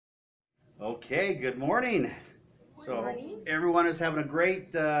Okay, good morning. Good morning. Everyone is having a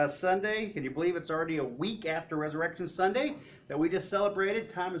great Sunday. Can you believe it's already a week after Resurrection Sunday that we just celebrated?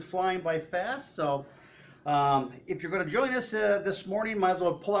 Time is flying by fast. If you're going to join us this morning, might as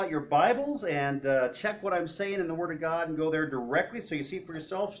well pull out your Bibles and check what I'm saying in the Word of God and go there directly so you see it for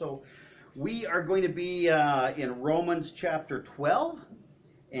yourself. So we are going to be in Romans chapter 12,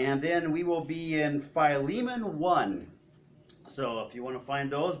 and then we will be in Philemon 1. So if you want to find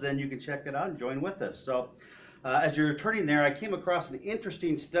those, then you can check it out and join with us. As you're turning there, I came across an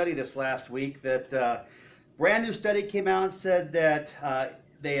interesting study this last week that brand new study came out and said that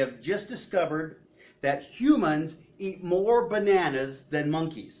they have just discovered that humans eat more bananas than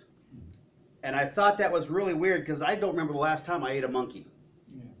monkeys. And I thought that was really weird because I don't remember the last time I ate a monkey.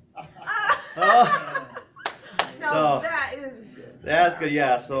 That is good. That's good,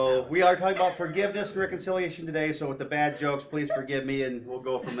 yeah. So we are talking about forgiveness and reconciliation today. So with the bad jokes, please forgive me, and we'll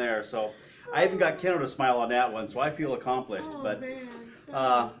go from there. So I even got Keno to smile on that one, so I feel accomplished.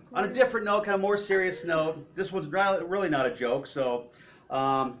 On a different note, kind of more serious note, this one's really not a joke. So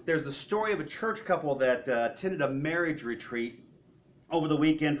there's the story of a church couple that attended a marriage retreat over the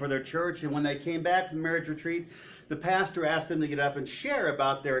weekend for their church, and when they came back from the marriage retreat, the pastor asked them to get up and share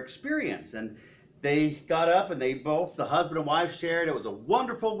about their experience. And they got up and they both, the husband and wife, shared. It was a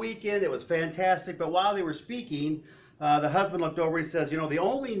wonderful weekend. It was fantastic. But while they were speaking, the husband looked over and he says, the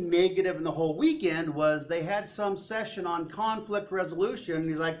only negative in the whole weekend was they had some session on conflict resolution. And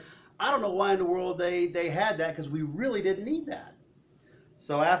he's like, I don't know why in the world they had that, because we really didn't need that.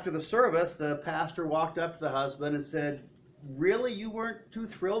 So after the service, the pastor walked up to the husband and said, really, you weren't too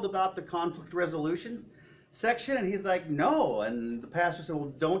thrilled about the conflict resolution section? And he's like, no. And the pastor said,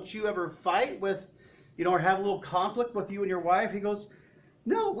 well, don't you ever fight with, or have a little conflict with you and your wife? He goes,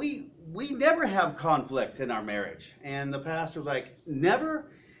 no, we never have conflict in our marriage. And the pastor was like,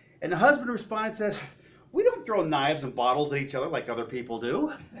 never? And the husband responded and said, we don't throw knives and bottles at each other like other people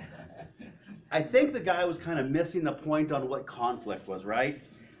do. I think the guy was kind of missing the point on what conflict was, right?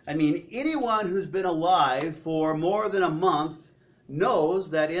 I mean, anyone who's been alive for more than a month knows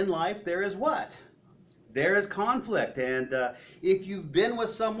that in life there is what? There is conflict. And if you've been with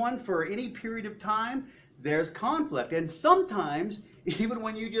someone for any period of time, there's conflict. And sometimes, even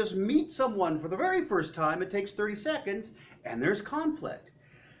when you just meet someone for the very first time, it takes 30 seconds, and there's conflict.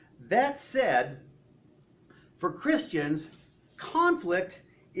 That said, for Christians, conflict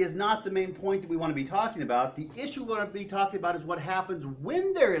is not the main point that we want to be talking about. The issue we want to be talking about is what happens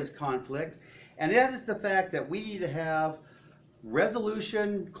when there is conflict, and that is the fact that we need to have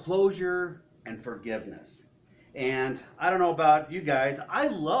resolution, closure, and forgiveness. And I don't know about you guys, I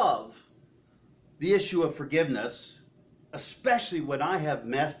love the issue of forgiveness, especially when I have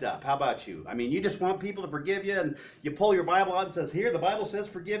messed up. How about you? I mean, you just want people to forgive you, and you pull your Bible out and says, here, the Bible says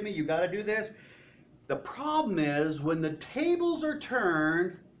forgive me, you got to do this. The problem is when the tables are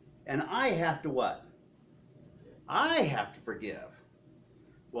turned and I have to what? I have to forgive.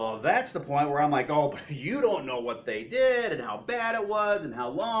 Well, that's the point where I'm like, oh, but you don't know what they did and how bad it was and how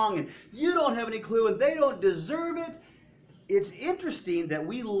long, and you don't have any clue and they don't deserve it. It's interesting that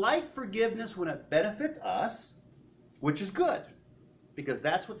we like forgiveness when it benefits us, which is good, because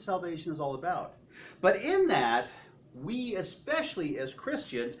that's what salvation is all about. But in that, we, especially as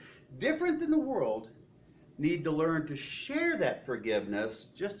Christians, different than the world, need to learn to share that forgiveness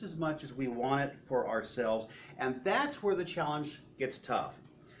just as much as we want it for ourselves. And that's where the challenge gets tough.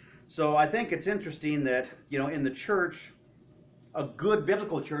 So I think it's interesting that, in the church, a good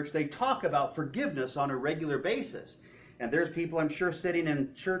biblical church, they talk about forgiveness on a regular basis. And there's people, I'm sure, sitting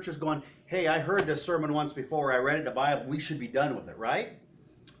in churches going, hey, I heard this sermon once before, I read it in the Bible, we should be done with it, right?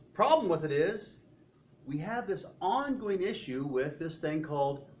 Problem with it is, we have this ongoing issue with this thing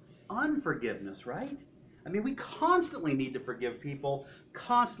called unforgiveness, right? I mean, we constantly need to forgive people,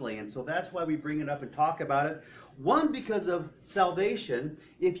 constantly, and so that's why we bring it up and talk about it. One, because of salvation.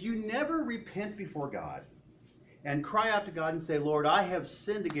 If you never repent before God and cry out to God and say, Lord, I have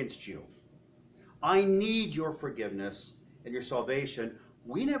sinned against you, I need your forgiveness and your salvation,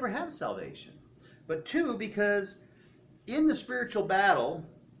 we never have salvation. But two, because in the spiritual battle,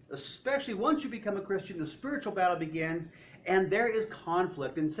 especially once you become a Christian, the spiritual battle begins, and there is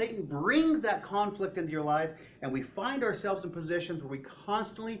conflict, and Satan brings that conflict into your life, and we find ourselves in positions where we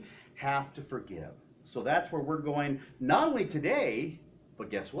constantly have to forgive. So that's where we're going, not only today, but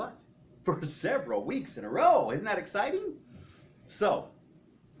guess what? For several weeks in a row. Isn't that exciting? So,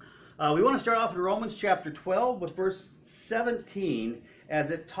 we want to start off in Romans chapter 12 with verse 17 as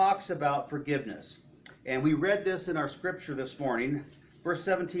it talks about forgiveness. And we read this in our scripture this morning. Verse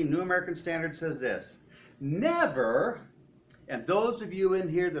 17, New American Standard says this, never, And those of you in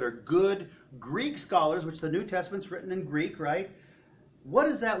here that are good Greek scholars, which the New Testament's written in Greek, right? What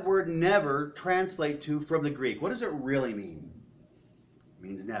does that word never translate to from the Greek? What does it really mean? It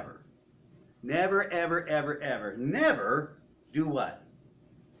means never. Never, ever, ever, ever. Never do what?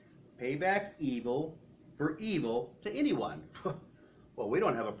 Pay back evil for evil to anyone. Well, we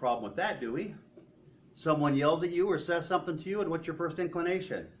don't have a problem with that, do we? Someone yells at you or says something to you, and what's your first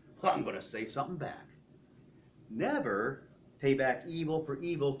inclination? Well, I'm going to say something back. Never pay back evil for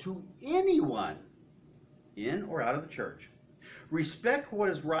evil to anyone, in or out of the church. Respect what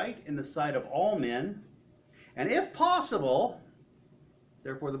is right in the sight of all men, and if possible,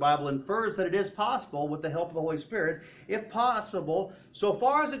 therefore the Bible infers that it is possible with the help of the Holy Spirit, if possible, so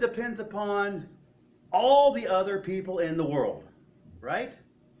far as it depends upon all the other people in the world, right?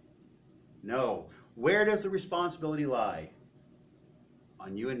 No. Where does the responsibility lie?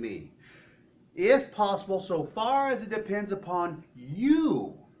 On you and me. If possible, so far as it depends upon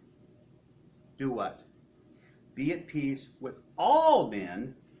you, do what? Be at peace with all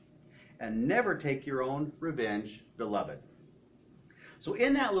men, and never take your own revenge, beloved. So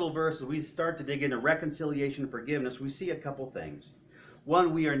in that little verse, as we start to dig into reconciliation and forgiveness, we see a couple things.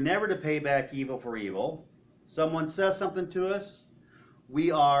 One, we are never to pay back evil for evil. Someone says something to us,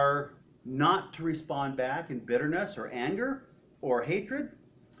 we are not to respond back in bitterness or anger or hatred.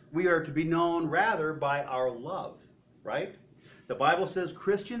 We are to be known rather by our love, right? The Bible says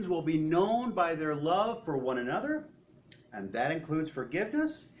Christians will be known by their love for one another, and that includes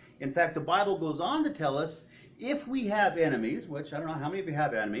forgiveness. In fact, the Bible goes on to tell us if we have enemies, which I don't know how many of you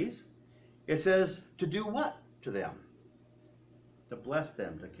have enemies, it says to do what to them? To bless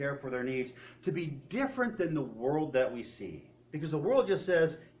them, to care for their needs, to be different than the world that we see. Because the world just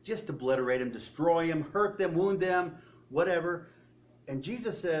says, just obliterate them, destroy them, hurt them, wound them, whatever. And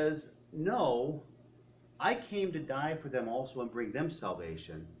Jesus says, no, I came to die for them also and bring them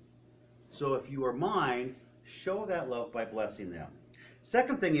salvation. So if you are mine, show that love by blessing them.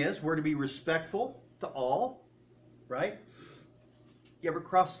 Second thing is, we're to be respectful to all, right? You ever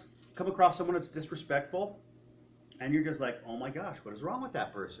come across someone that's disrespectful? And you're just like, oh my gosh, what is wrong with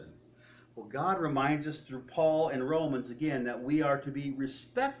that person? Well, God reminds us through Paul in Romans again that we are to be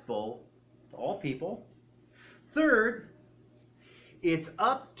respectful to all people. Third, it's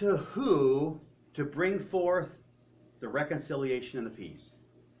up to who to bring forth the reconciliation and the peace.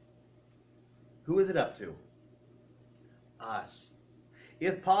 Who is it up to? Us.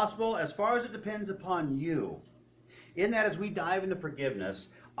 If possible, as far as it depends upon you. In that, as we dive into forgiveness,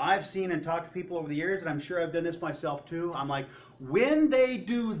 I've seen and talked to people over the years, and I'm sure I've done this myself too. I'm like, when they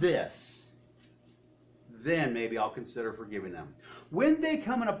do this, then maybe I'll consider forgiving them. When they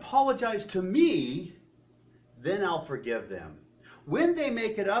come and apologize to me, then I'll forgive them. When they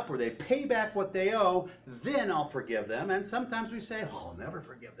make it up or they pay back what they owe, then I'll forgive them. And sometimes we say, oh, I'll never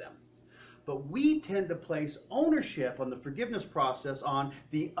forgive them. But we tend to place ownership on the forgiveness process on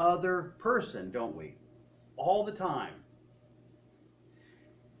the other person, don't we? All the time.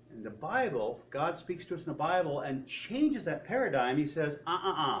 In the Bible, God speaks to us in the Bible and changes that paradigm. He says,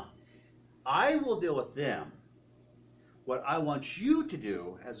 I will deal with them. What I want you to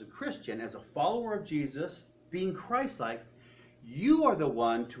do as a Christian, as a follower of Jesus, being Christ-like, you are the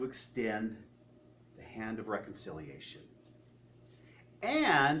one to extend the hand of reconciliation.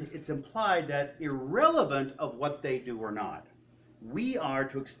 And it's implied that irrelevant of what they do or not, we are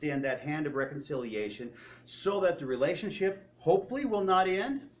to extend that hand of reconciliation so that the relationship hopefully will not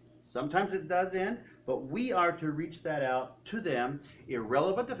end. Sometimes it does end, but we are to reach that out to them,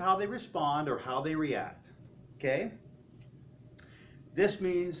 irrelevant of how they respond or how they react. Okay? This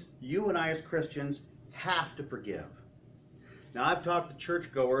means you and I as Christians have to forgive. Now, I've talked to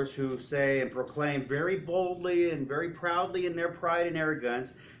churchgoers who say and proclaim very boldly and very proudly in their pride and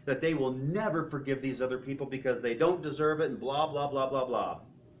arrogance that they will never forgive these other people because they don't deserve it and blah, blah, blah, blah, blah.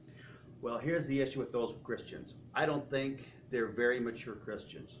 Well, here's the issue with those Christians. I don't think they're very mature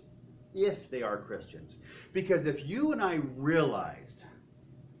Christians, if they are Christians. Because if you and I realized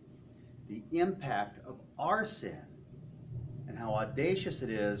the impact of our sin and how audacious it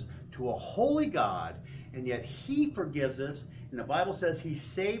is to a holy God, and yet He forgives us, and the Bible says He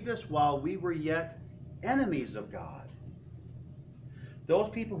saved us while we were yet enemies of God. Those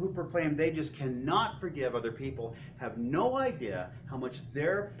people who proclaim they just cannot forgive other people have no idea how much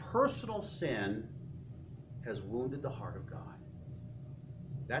their personal sin has wounded the heart of God.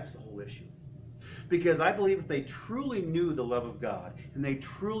 That's the whole issue. Because I believe if they truly knew the love of God, and they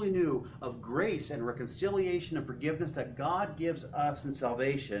truly knew of grace and reconciliation and forgiveness that God gives us in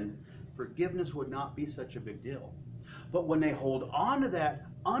salvation, forgiveness would not be such a big deal. But when they hold on to that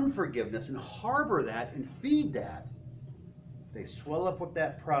unforgiveness and harbor that and feed that, They swell up with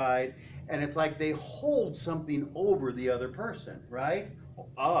that pride, and it's like they hold something over the other person, right? Well,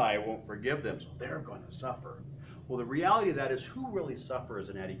 I won't forgive them, so they're going to suffer. Well, the reality of that is, who really suffers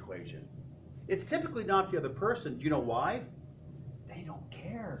in that equation? It's typically not the other person. Do you know why? They don't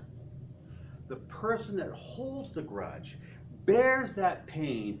care. The person that holds the grudge, bears that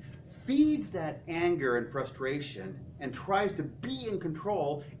pain, feeds that anger and frustration, and tries to be in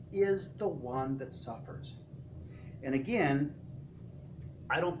control is the one that suffers. And again,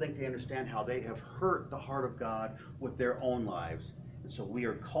 I don't think they understand how they have hurt the heart of God with their own lives. And so we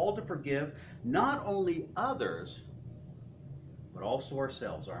are called to forgive not only others, but also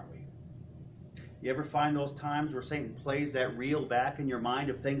ourselves, aren't we? You ever find those times where Satan plays that reel back in your mind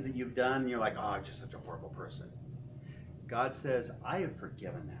of things that you've done, and you're like, oh, I'm just such a horrible person? God says, I have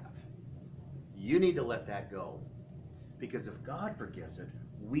forgiven that. You need to let that go. Because if God forgives it,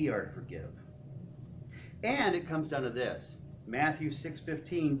 we are to forgive. And it comes down to this. Matthew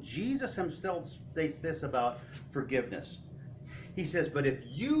 6:15, Jesus himself states this about forgiveness. He says, but if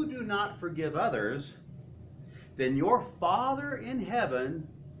you do not forgive others, then your Father in heaven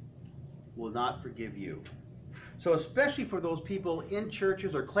will not forgive you. So especially for those people in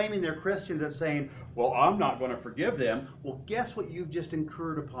churches or claiming they're Christians and saying, well, I'm not going to forgive them. Well, guess what you've just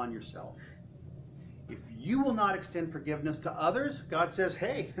incurred upon yourself? If you will not extend forgiveness to others, God says,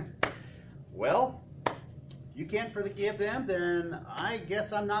 hey, well, you can't forgive them, then I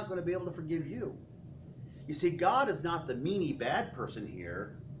guess I'm not going to be able to forgive you. You see, God is not the meanie bad person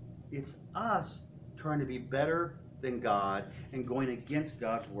here. It's us trying to be better than God and going against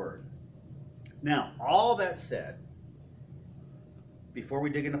God's word. Now, all that said, before we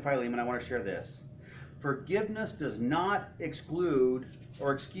dig into Philemon, I want to share this. Forgiveness does not exclude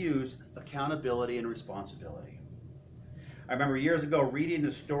or excuse accountability and responsibility. I remember years ago reading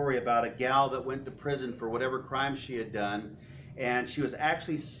a story about a gal that went to prison for whatever crime she had done, and she was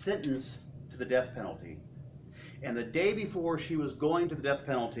actually sentenced to the death penalty. And the day before she was going to the death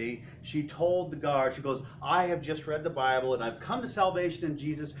penalty, she told the guard, she goes, I have just read the Bible and I've come to salvation in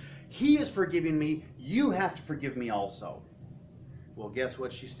Jesus. He is forgiving me. You have to forgive me also. Well, guess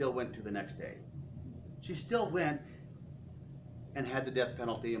what? She still went to the next day. She still went and had the death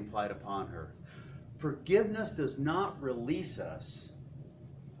penalty applied upon her. Forgiveness does not release us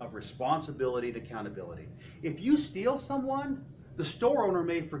of responsibility and accountability. If you steal someone, the store owner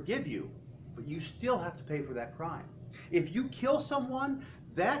may forgive you, but you still have to pay for that crime. If you kill someone,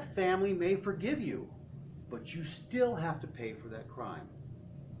 that family may forgive you, but you still have to pay for that crime.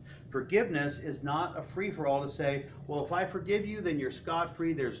 Forgiveness is not a free-for-all to say, well, if I forgive you, then you're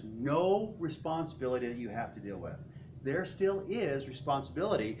scot-free. There's no responsibility that you have to deal with. There still is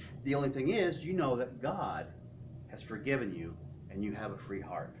responsibility. The only thing is, you know that God has forgiven you and you have a free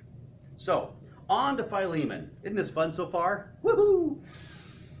heart. So, on to Philemon. Isn't this fun so far? Woohoo!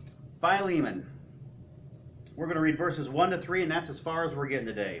 Philemon. We're going to read verses 1 to 3, and that's as far as we're getting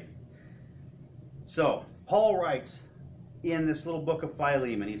today. So, Paul writes in this little book of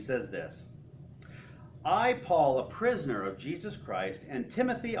Philemon, he says this, I, Paul, a prisoner of Jesus Christ, and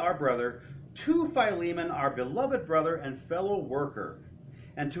Timothy, our brother, to Philemon, our beloved brother and fellow worker,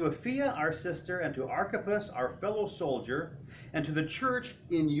 and to Apphia, our sister, and to Archippus, our fellow soldier, and to the church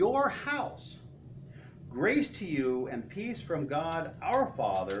in your house, grace to you and peace from God our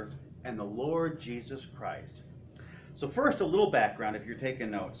Father and the Lord Jesus Christ. So first, a little background if you're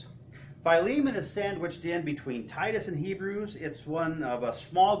taking notes. Philemon is sandwiched in between Titus and Hebrews. It's one of a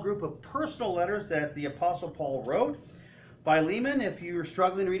small group of personal letters that the Apostle Paul wrote. Philemon, if you're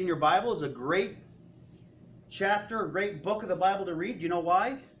struggling reading your Bible, is a great chapter, a great book of the Bible to read. You know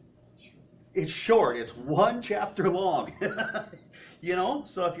why? It's short. It's one chapter long. You know,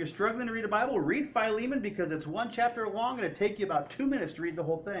 so if you're struggling to read the Bible, read Philemon because it's one chapter long and it'll take you about 2 minutes to read the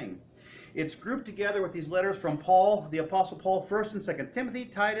whole thing. It's grouped together with these letters from Paul, the Apostle Paul, 1st and 2nd Timothy,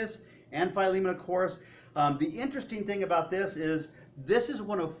 Titus, and Philemon, of course. The interesting thing about this is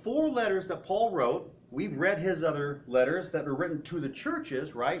one of 4 letters that Paul wrote. We've read his other letters that are written to the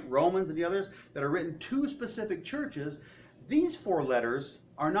churches, right? Romans and the others that are written to specific churches. These 4 letters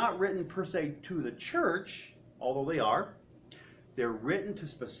are not written per se to the church, although they are. They're written to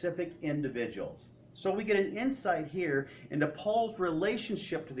specific individuals. So we get an insight here into Paul's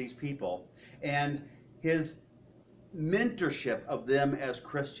relationship to these people and his mentorship of them as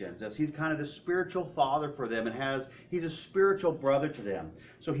Christians, as he's kind of the spiritual father for them and he's a spiritual brother to them.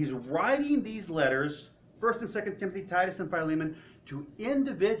 So he's writing these letters, 1st and 2nd Timothy, Titus, and Philemon, to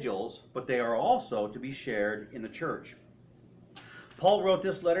individuals, but they are also to be shared in the church. Paul wrote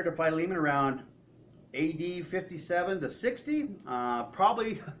this letter to Philemon around AD 57 to 60,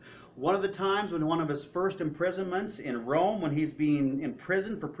 probably One of the times when one of his first imprisonments in Rome, when he's being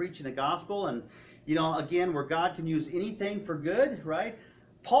imprisoned for preaching the gospel, and again, where God can use anything for good, right?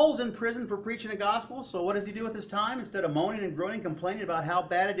 Paul's in prison for preaching the gospel, so what does he do with his time? Instead of moaning and groaning, complaining about how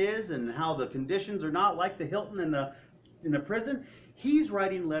bad it is and how the conditions are not like the Hilton in the prison, he's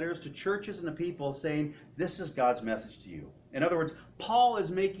writing letters to churches and the people saying, this is God's message to you. In other words, Paul is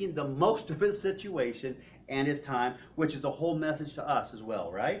making the most of his situation and his time, which is the whole message to us as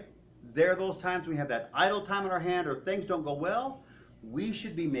well, right? There are those times we have that idle time in our hand or things don't go well. We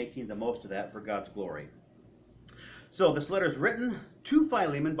should be making the most of that for God's glory. So this letter is written to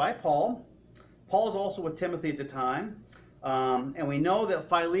Philemon by Paul. Paul is also with Timothy at the time. And we know that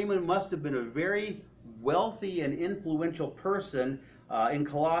Philemon must have been a very wealthy and influential person in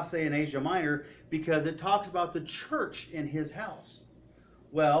Colossae and Asia Minor, because it talks about the church in his house.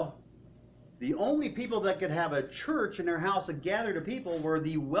 Well, the only people that could have a church in their house, a gathered of people, were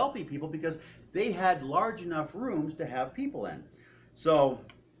the wealthy people, because they had large enough rooms to have people in. So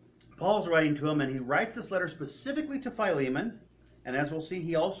Paul's writing to him, and he writes this letter specifically to Philemon. And as we'll see,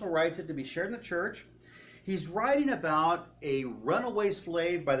 he also writes it to be shared in the church. He's writing about a runaway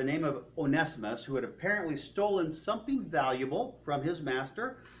slave by the name of Onesimus, who had apparently stolen something valuable from his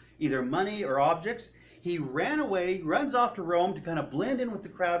master, either money or objects. He ran away, runs off to Rome to kind of blend in with the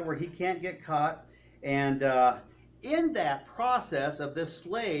crowd where he can't get caught. And in that process of this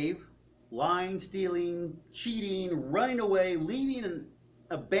slave lying, stealing, cheating, running away, leaving and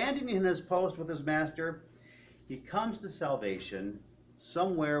abandoning his post with his master, he comes to salvation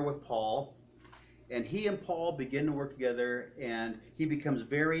somewhere with Paul, and he and Paul begin to work together, and he becomes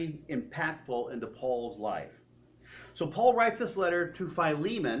very impactful into Paul's life. So Paul writes this letter to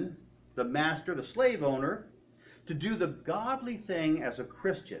Philemon, the master, the slave owner, to do the godly thing as a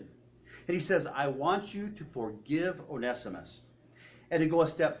Christian. And he says, I want you to forgive Onesimus. And to go a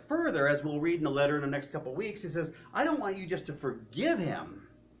step further, as we'll read in the letter in the next couple of weeks, he says, I don't want you just to forgive him.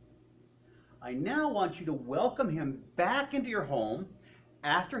 I now want you to welcome him back into your home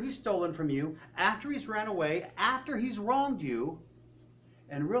after he's stolen from you, after he's ran away, after he's wronged you,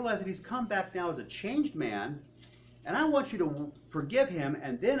 and realize that he's come back now as a changed man. And I want you to forgive him,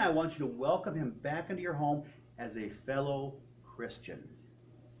 and then I want you to welcome him back into your home as a fellow Christian.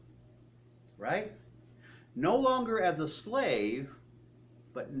 Right? No longer as a slave,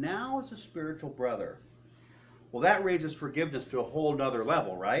 but now as a spiritual brother. Well, that raises forgiveness to a whole nother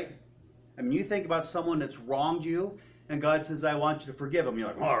level, right? I mean, you think about someone that's wronged you, and God says, I want you to forgive him. You're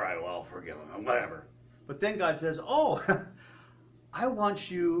like, all right, well, I'll forgive him, whatever. But then God says, oh, I want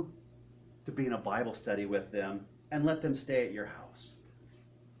you to be in a Bible study with them and let them stay at your house.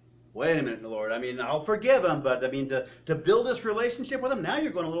 Wait a minute, Lord. I mean, I'll forgive them, but I mean, to build this relationship with them, now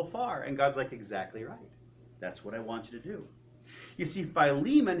you're going a little far. And God's like, exactly right. That's what I want you to do. You see,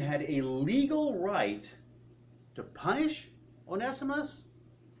 Philemon had a legal right to punish Onesimus,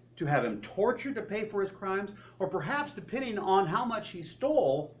 to have him tortured to pay for his crimes, or perhaps, depending on how much he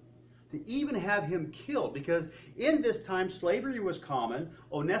stole, to even have him killed. Because in this time, slavery was common.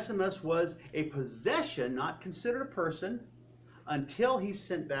 Onesimus was a possession, not considered a person, until he's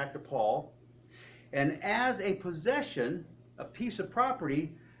sent back to Paul. And as a possession, a piece of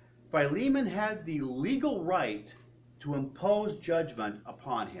property, Philemon had the legal right to impose judgment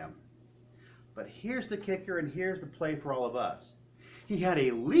upon him. But here's the kicker, and here's the play for all of us. He had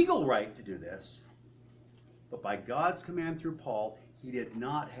a legal right to do this, but by God's command through Paul, he did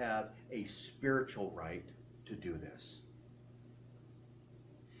not have a spiritual right to do this.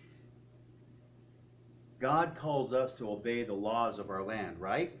 God calls us to obey the laws of our land,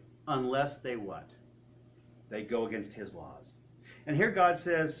 right? Unless they what? They go against his laws. And here God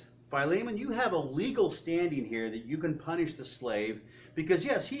says, Philemon, you have a legal standing here that you can punish the slave, because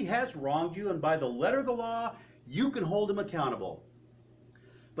yes, he has wronged you, and by the letter of the law, you can hold him accountable.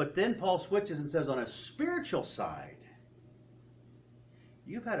 But then Paul switches and says, on a spiritual side,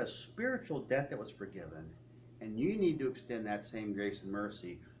 you've had a spiritual debt that was forgiven, and you need to extend that same grace and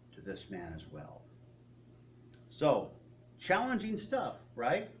mercy to this man as well. So, challenging stuff,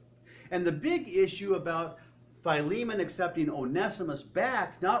 right? And the big issue about Philemon accepting Onesimus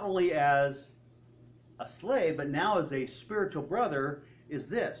back, not only as a slave, but now as a spiritual brother, is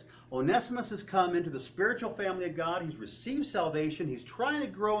this. Onesimus has come into the spiritual family of God. He's received salvation. He's trying to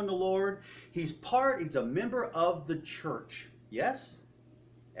grow in the Lord. He's a member of the church. Yes?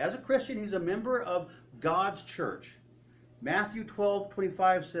 As a Christian, he's a member of God's church. Matthew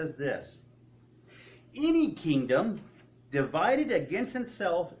 12:25 says this. Any kingdom divided against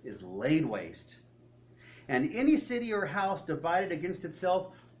itself is laid waste, and any city or house divided against itself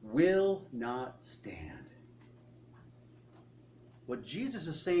will not stand. What Jesus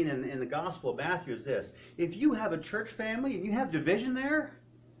is saying in the Gospel of Matthew is this: if you have a church family and you have division there,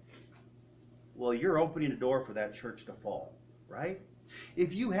 well, you're opening a door for that church to fall, right?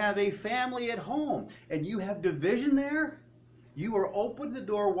 If you have a family at home and you have division there, you are opening the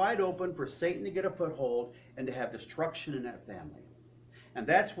door wide open for Satan to get a foothold and to have destruction in that family. And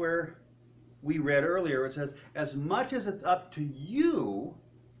that's where we read earlier, it says, as much as it's up to you,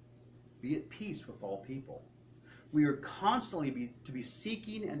 be at peace with all people. We are constantly to be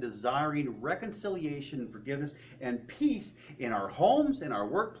seeking and desiring reconciliation and forgiveness and peace in our homes, in our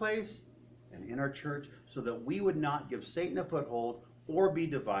workplace, and in our church, so that we would not give Satan a foothold or be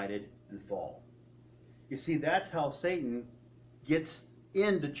divided and fall. You see, that's how Satan gets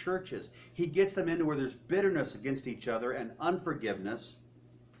into churches. He gets them into where there's bitterness against each other and unforgiveness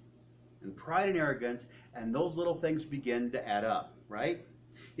and pride and arrogance, and those little things begin to add up, right?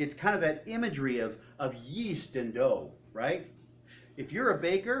 It's kind of that imagery of yeast and dough, right? If you're a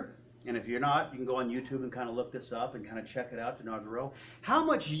baker, and if you're not, you can go on YouTube and kind of look this up and kind of check it out to know how to grow. How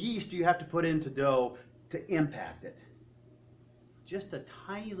much yeast do you have to put into dough to impact it? Just a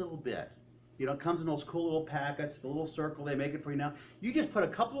tiny little bit. You know, it comes in those cool little packets, the little circle, they make it for you now. You just put a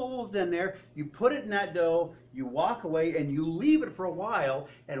couple of those in there, you put it in that dough, you walk away, and you leave it for a while,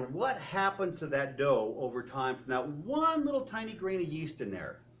 and what happens to that dough over time from that one little tiny grain of yeast in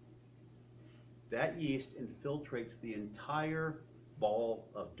there? That yeast infiltrates the entire ball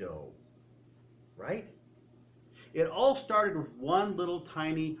of dough, right? It all started with one little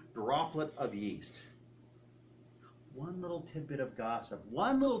tiny droplet of yeast. One little tidbit of gossip,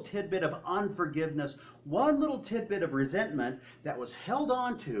 one little tidbit of unforgiveness, one little tidbit of resentment that was held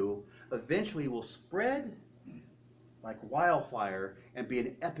on to eventually will spread like wildfire and be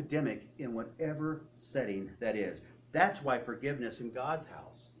an epidemic in whatever setting that is. That's why forgiveness in God's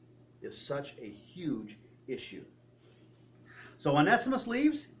house is such a huge issue. So Onesimus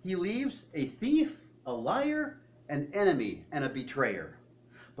leaves. He leaves a thief, a liar, an enemy, and a betrayer.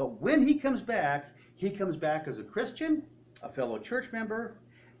 But when he comes back as a Christian, a fellow church member,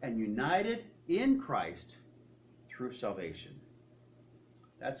 and united in Christ through salvation.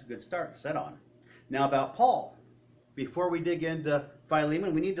 That's a good start to set on. Now about Paul. Before we dig into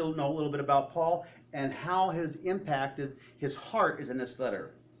Philemon, we need to know a little bit about Paul and how his heart is in this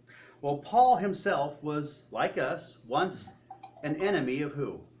letter. Well, Paul himself was, like us, once an enemy of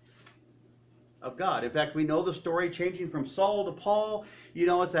who? Of God. In fact, we know the story changing from Saul to Paul. You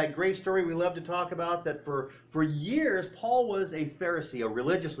know, it's that great story we love to talk about, that for years, Paul was a Pharisee, a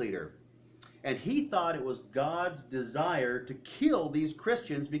religious leader. And he thought it was God's desire to kill these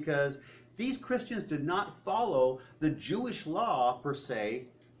Christians because these Christians did not follow the Jewish law, per se,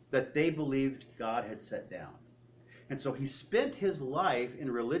 that they believed God had set down. And so he spent his life in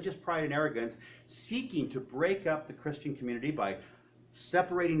religious pride and arrogance, seeking to break up the Christian community by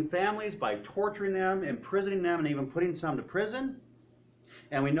separating families, by torturing them, imprisoning them, and even putting some to prison.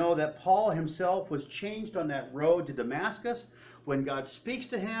 And we know that Paul himself was changed on that road to Damascus when God speaks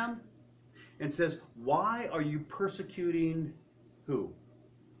to him and says, "Why are you persecuting who?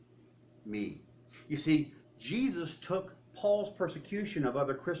 Me." You see, Jesus took Paul's persecution of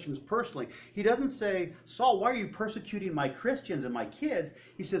other Christians personally. He doesn't say, "Saul, why are you persecuting my Christians and my kids?"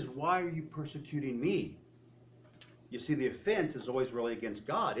 He says, "Why are you persecuting me?" You see, the offense is always really against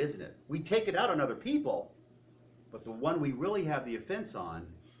God, isn't it? We take it out on other people, but the one we really have the offense on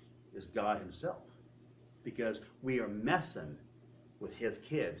is God himself, because we are messing with his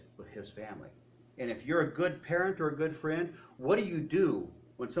kids, with his family. And if you're a good parent or a good friend, what do you do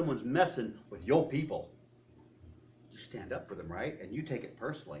when someone's messing with your people? You stand up for them, right? And you take it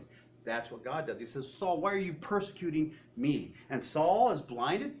personally. That's what God does. He says, "Saul, why are you persecuting me?" And Saul is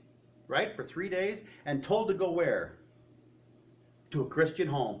blinded, right, for 3 days and told to go where? To a Christian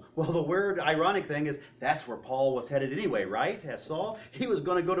home. Well, the weird, ironic thing is that's where Paul was headed anyway, right? As Saul, he was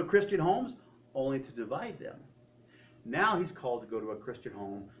going to go to Christian homes only to divide them. Now he's called to go to a Christian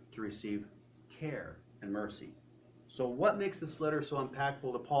home to receive care and mercy. So what makes this letter so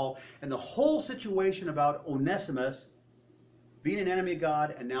impactful to Paul and the whole situation about Onesimus being an enemy of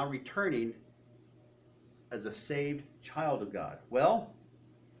God and now returning as a saved child of God? Well,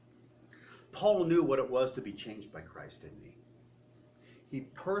 Paul knew what it was to be changed by Christ, didn't he? He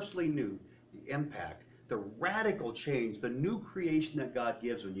personally knew the impact, the radical change, the new creation that God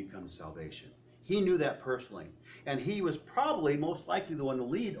gives when you come to salvation. He knew that personally. And he was probably most likely the one to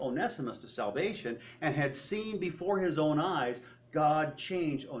lead Onesimus to salvation and had seen before his own eyes God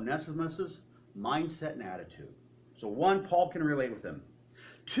change Onesimus's mindset and attitude. So one, Paul can relate with him.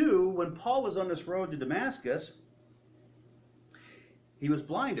 Two, when Paul was on this road to Damascus, he was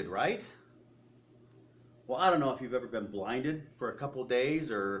blinded, right? Well, I don't know if you've ever been blinded for a couple days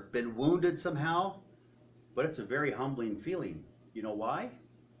or been wounded somehow, but it's a very humbling feeling. You know why?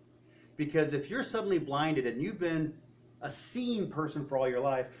 Because if you're suddenly blinded and you've been a seeing person for all your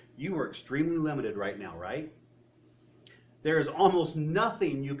life, you are extremely limited right now, right? There is almost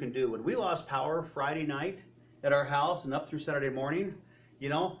nothing you can do. When we lost power Friday night at our house and up through Saturday morning, you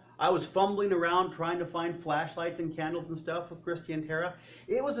know, I was fumbling around trying to find flashlights and candles and stuff with Christy and Tara.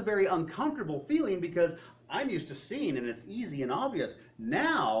 It was a very uncomfortable feeling because I'm used to seeing and it's easy and obvious.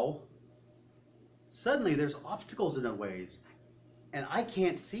 Now, suddenly there's obstacles in the ways and I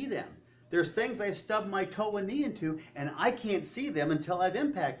can't see them. There's things I stub my toe and knee into and I can't see them until I've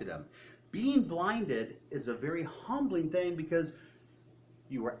impacted them. Being blinded is a very humbling thing because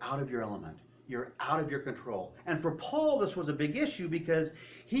you are out of your element. You're out of your control. And for Paul, this was a big issue because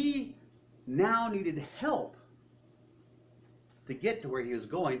he now needed help to get to where he was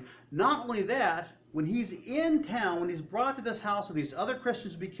going. Not only that, when he's in town, when he's brought to this house with these other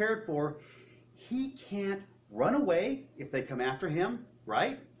Christians to be cared for, he can't run away if they come after him,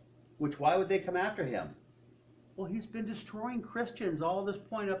 right? Which, why would they come after him? Well, he's been destroying Christians all this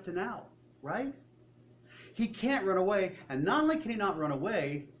point up to now, right? He can't run away, and not only can he not run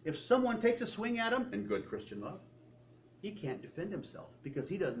away, if someone takes a swing at him, in good Christian love, he can't defend himself because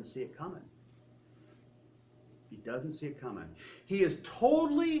he doesn't see it coming. He doesn't see it coming. He is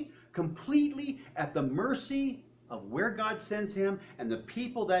totally, completely at the mercy of where God sends him and the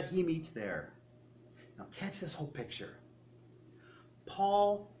people that he meets there. Now catch this whole picture.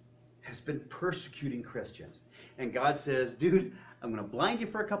 Paul has been persecuting Christians. And God says, dude, I'm going to blind you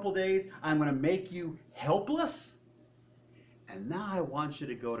for a couple days. I'm going to make you helpless. And now I want you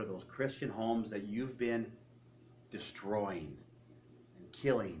to go to those Christian homes that you've been destroying and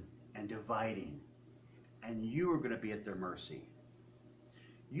killing and dividing. And you are going to be at their mercy.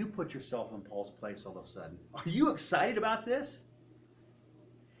 You put yourself in Paul's place all of a sudden. Are you excited about this?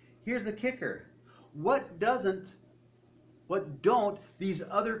 Here's the kicker. What don't these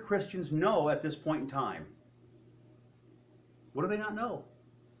other Christians know at this point in time? What do they not know?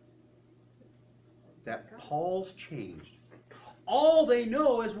 That Paul's changed. All they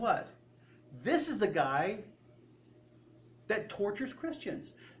know is what? This is the guy that tortures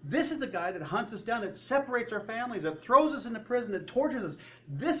Christians. This is the guy that hunts us down, that separates our families, that throws us into prison, that tortures us.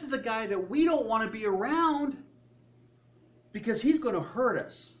 This is the guy that we don't want to be around because he's going to hurt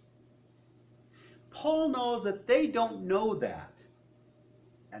us. Paul knows that they don't know that.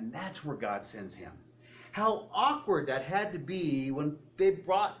 And that's where God sends him. How awkward that had to be when they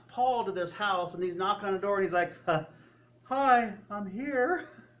brought Paul to this house and he's knocking on the door and he's like, hi, I'm here.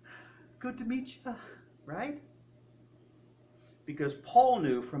 Good to meet you. Right? Because Paul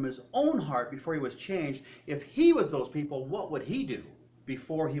knew from his own heart before he was changed, if he was those people, what would he do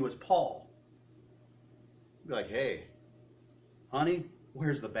before he was Paul? He'd be like, hey, honey,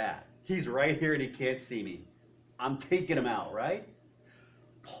 where's the bat? He's right here and he can't see me. I'm taking him out, right?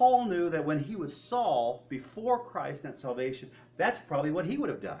 Paul knew that when he was Saul, before Christ and salvation, that's probably what he would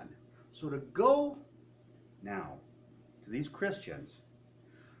have done. So to go now to these Christians,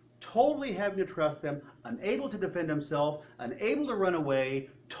 totally having to trust them, unable to defend himself, unable to run away,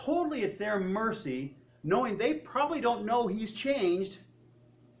 totally at their mercy, knowing they probably don't know he's changed,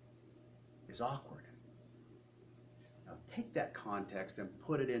 is awkward. Now take that context and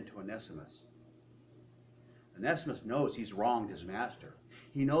put it into Onesimus. Onesimus knows he's wronged his master.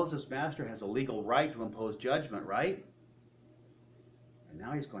 He knows his master has a legal right to impose judgment, right? And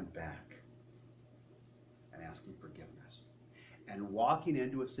now he's going back and asking forgiveness and walking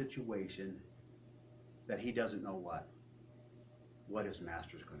into a situation that he doesn't know what his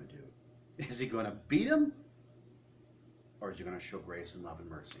master's going to do. Is he going to beat him? Or is he going to show grace and love and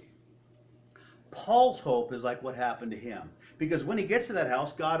mercy? Paul's hope is like what happened to him. Because when he gets to that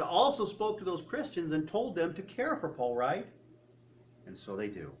house, God also spoke to those Christians and told them to care for Paul, right? And so they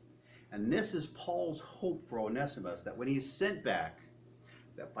do. And this is Paul's hope for Onesimus, that when he's sent back,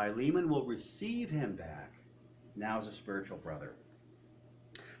 that Philemon will receive him back now as a spiritual brother.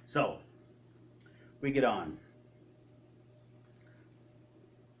 So, we get on.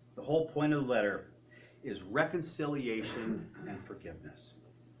 The whole point of the letter is reconciliation and forgiveness.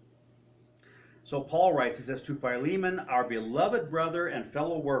 So Paul writes, he says, to Philemon, our beloved brother and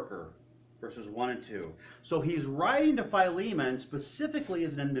fellow worker, verses 1 and 2. So he's writing to Philemon specifically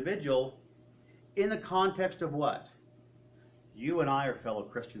as an individual in the context of what? You and I are fellow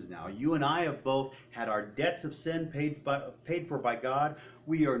Christians now. You and I have both had our debts of sin paid for by God.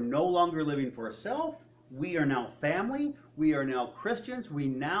 We are no longer living for ourselves. We are now family. We are now Christians. We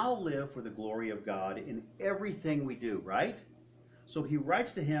now live for the glory of God in everything we do, right? So he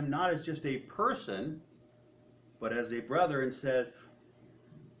writes to him not as just a person, but as a brother, and says,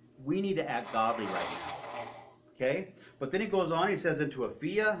 we need to act godly right now. Okay? But then he goes on, he says, and to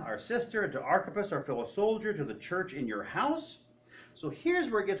Apphia, our sister, and to Archippus, our fellow soldier, to the church in your house. So here's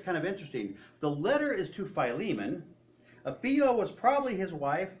where it gets kind of interesting. The letter is to Philemon. Apphia was probably his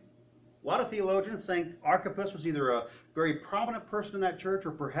wife. A lot of theologians think Archippus was either a very prominent person in that church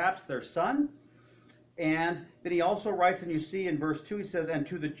or perhaps their son. And then he also writes, and you see in verse 2, he says, and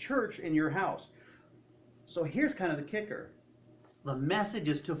to the church in your house. So here's kind of the kicker. The message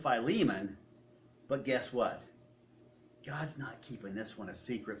is to Philemon, but guess what? God's not keeping this one a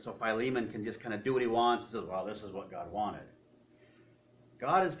secret, so Philemon can just kind of do what he wants and says, well, this is what God wanted.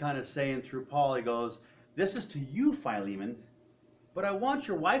 God is kind of saying through Paul, he goes, this is to you, Philemon, but I want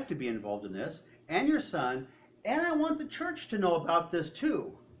your wife to be involved in this, and your son, and I want the church to know about this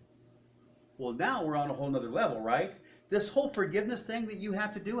too. Well, now we're on a whole nother level, right? This whole forgiveness thing that you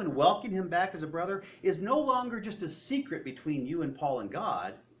have to do and welcoming him back as a brother is no longer just a secret between you and Paul and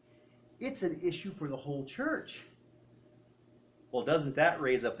God. It's an issue for the whole church. Well, doesn't that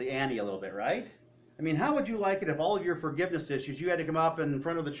raise up the ante a little bit, right? I mean, how would you like it if all of your forgiveness issues, you had to come up in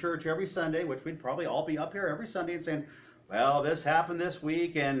front of the church every Sunday, which we'd probably all be up here every Sunday and saying, well, this happened this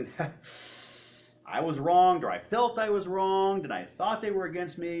week and I was wronged, or I felt I was wronged, and I thought they were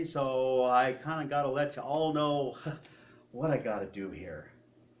against me, so I kind of got to let you all know what I got to do here.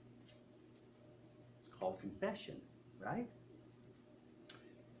 It's called confession, right?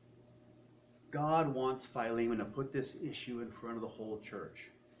 God wants Philemon to put this issue in front of the whole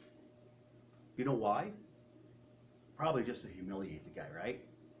church. You know why? Probably just to humiliate the guy, right?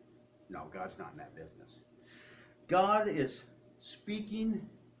 No, God's not in that business. God is speaking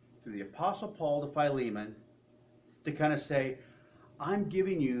through the Apostle Paul to Philemon to kind of say, I'm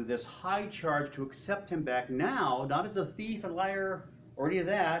giving you this high charge to accept him back now, not as a thief and liar or any of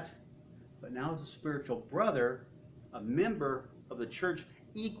that, but now as a spiritual brother, a member of the church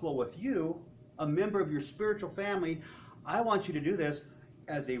equal with you, a member of your spiritual family. I want you to do this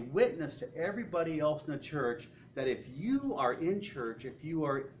as a witness to everybody else in the church that if you are in church, if you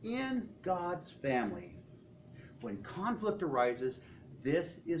are in God's family, when conflict arises,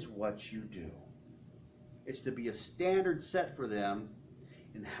 this is what you do. It's to be a standard set for them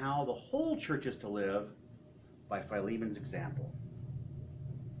in how the whole church is to live by Philemon's example.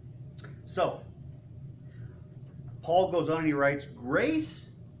 So, Paul goes on and he writes, grace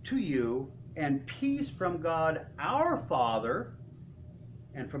to you and peace from God our Father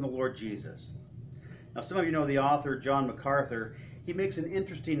and from the Lord Jesus. Now, some of you know the author John MacArthur. He makes an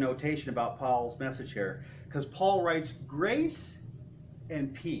interesting notation about Paul's message here, because Paul writes grace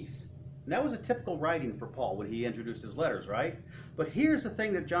and peace. And that was a typical writing for Paul when he introduced his letters, right? But here's the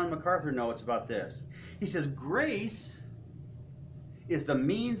thing that John MacArthur notes about this. He says, grace is the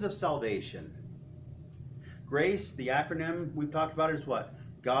means of salvation. Grace, the acronym we've talked about, is what?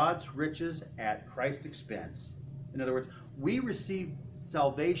 God's riches at Christ's expense. In other words, we receive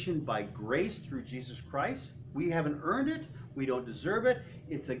salvation by grace through Jesus Christ. We haven't earned it. We don't deserve it.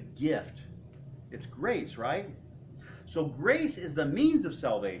 It's a gift. It's grace, right? So grace is the means of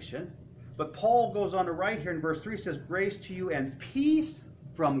salvation. But Paul goes on to write here in verse 3, says, grace to you and peace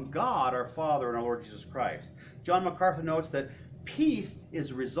from God our Father and our Lord Jesus Christ. John MacArthur notes that peace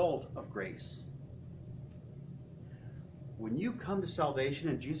is a result of grace. When you come to salvation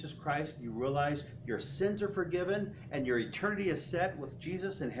in Jesus Christ, you realize your sins are forgiven and your eternity is set with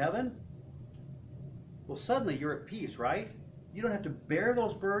Jesus in heaven. Well, suddenly you're at peace, right? You don't have to bear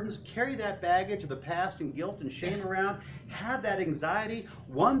those burdens, carry that baggage of the past and guilt and shame around, have that anxiety,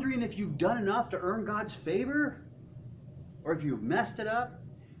 wondering if you've done enough to earn God's favor or if you've messed it up.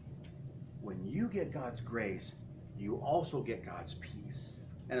 When you get God's grace, you also get God's peace.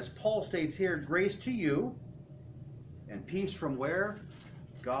 And as Paul states here, grace to you and peace from where?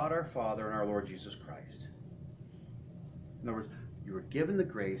 God our Father and our Lord Jesus Christ. In other words, you were given the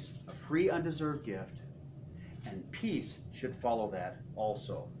grace, a free, undeserved gift, and peace should follow that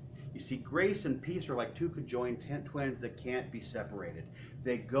also. You see, grace and peace are like two conjoined twins that can't be separated.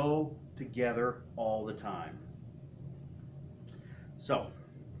 They go together all the time. So,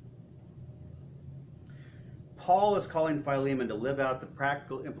 Paul is calling Philemon to live out the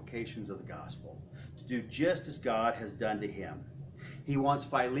practical implications of the gospel, to do just as God has done to him. He wants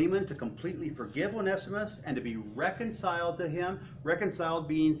Philemon to completely forgive Onesimus and to be reconciled to him, reconciled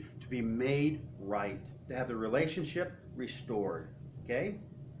being to be made right, to have the relationship restored. Okay?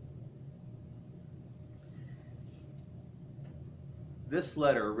 This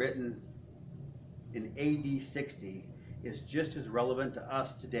letter, written in AD 60, is just as relevant to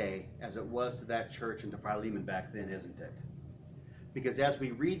us today as it was to that church and to Philemon back then, isn't it? Because as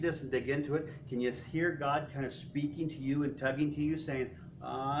we read this and dig into it, can you hear God kind of speaking to you and tugging to you, saying,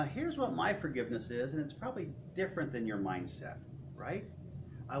 here's what my forgiveness is, and it's probably different than your mindset, right?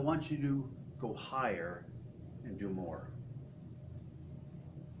 I want you to go higher and do more.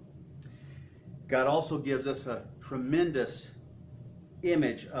 God also gives us a tremendous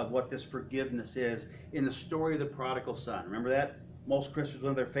image of what this forgiveness is in the story of the prodigal son. Remember that? Most Christians, one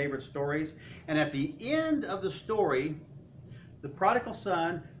of their favorite stories. And at the end of the story, the prodigal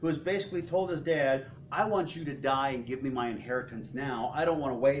son, who has basically told his dad, I want you to die and give me my inheritance now. I don't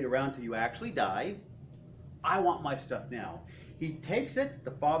want to wait around till you actually die. I want my stuff now. He takes it,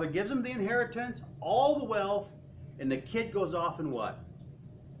 the father gives him the inheritance, all the wealth, and the kid goes off and what?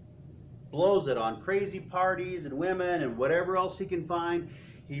 Blows it on crazy parties and women and whatever else he can find.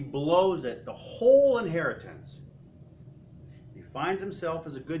 He blows it, the whole inheritance. He finds himself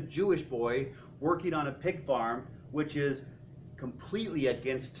as a good Jewish boy working on a pig farm, which is completely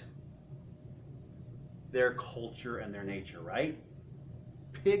against their culture and their nature, right?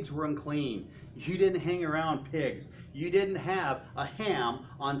 Pigs were unclean. You didn't hang around pigs. You didn't have a ham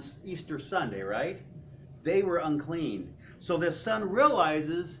on Easter Sunday, right? They were unclean. So this son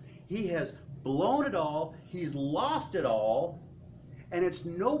realizes he has blown it all, he's lost it all, and it's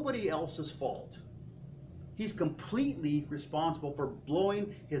nobody else's fault. He's completely responsible for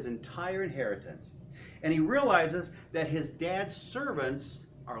blowing his entire inheritance. And he realizes that his dad's servants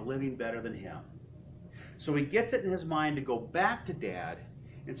are living better than him. So he gets it in his mind to go back to dad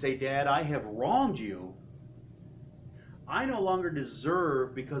and say, Dad, I have wronged you. I no longer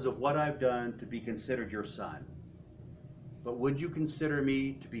deserve, because of what I've done, to be considered your son. But would you consider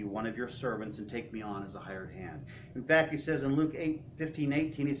me to be one of your servants and take me on as a hired hand? In fact, he says in Luke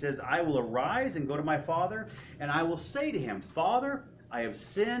 15:18, he says, I will arise and go to my father, and I will say to him, Father, I have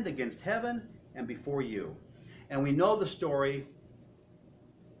sinned against heaven and before you. And we know the story.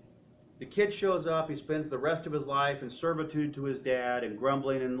 The kid shows up, he spends the rest of his life in servitude to his dad and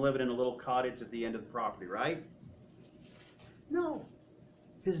grumbling and living in a little cottage at the end of the property, right? No.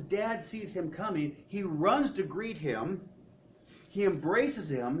 His dad sees him coming. He runs to greet him. He embraces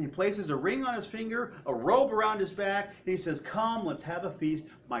him. He places a ring on his finger, a robe around his back, and he says, come, let's have a feast.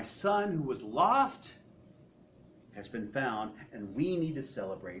 My son who was lost has been found, and we need to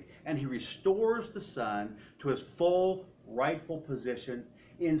celebrate. And he restores the son to his full rightful position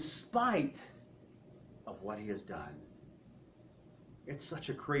in spite of what he has done. It's such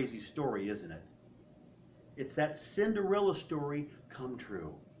a crazy story, isn't it? It's that Cinderella story come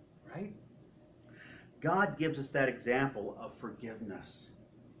true, right? God gives us that example of forgiveness.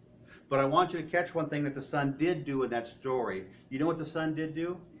 But I want you to catch one thing that the son did do in that story. You know what the son did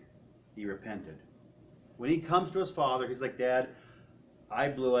do? He repented. When he comes to his father, he's like, Dad, I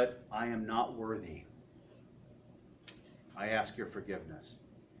blew it. I am not worthy. I ask your forgiveness.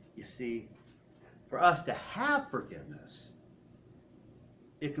 You see, for us to have forgiveness,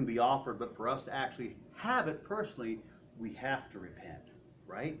 it can be offered, but for us to actually have it personally, we have to repent,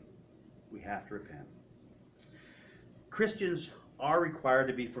 right? We have to repent. Christians are required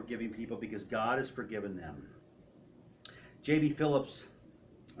to be forgiving people because God has forgiven them. J.B. Phillips,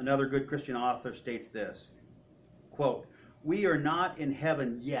 another good Christian author, states this, quote, we are not in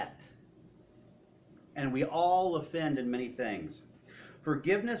heaven yet, and we all offend in many things.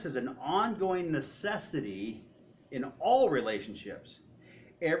 Forgiveness is an ongoing necessity in all relationships.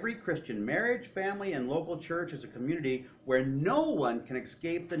 Every Christian marriage, family, and local church is a community where no one can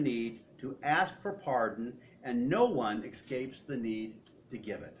escape the need to ask for pardon, and no one escapes the need to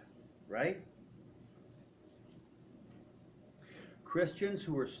give it, right? Christians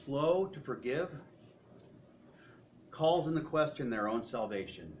who are slow to forgive calls into question their own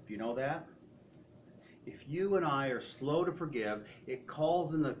salvation. Do you know that? If you and I are slow to forgive, it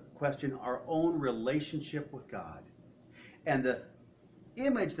calls into question our own relationship with God. And the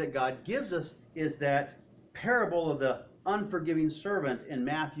image that God gives us is that parable of the unforgiving servant in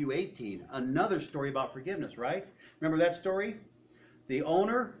Matthew 18, another story about forgiveness, right? Remember that story? The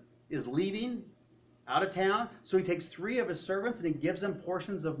owner is leaving out of town, so he takes 3 of his servants and he gives them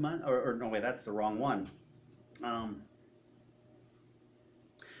portions of money, or no, wait, that's the wrong one.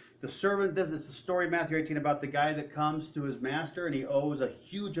 The servant, this is the story in Matthew 18 about the guy that comes to his master and he owes a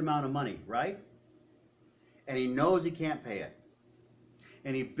huge amount of money, right? And he knows he can't pay it.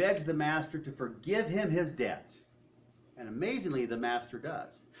 And he begs the master to forgive him his debt. And amazingly, the master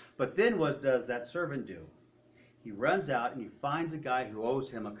does. But then what does that servant do? He runs out and he finds a guy who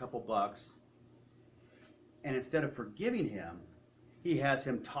owes him a couple bucks. And instead of forgiving him, he has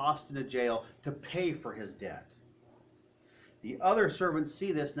him tossed into jail to pay for his debt. The other servants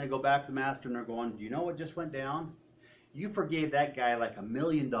see this and they go back to the master and they're going, do you know what just went down? You forgave that guy like $1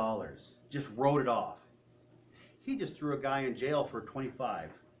 million. Just wrote it off. He just threw a guy in jail for 25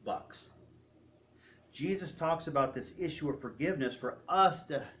 bucks. Jesus talks about this issue of forgiveness for us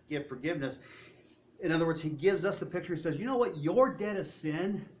to give forgiveness. In other words, he gives us the picture. He says, you know what? Your debt of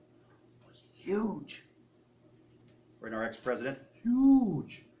sin was huge. Or in our ex-president,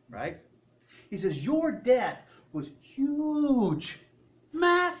 huge, right? He says, your debt was huge,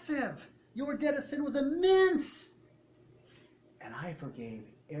 massive. Your debt of sin was immense. And I forgave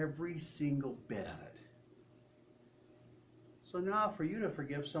every single bit of it. So now for you to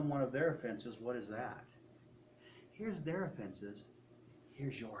forgive someone of their offenses, what is that? Here's their offenses.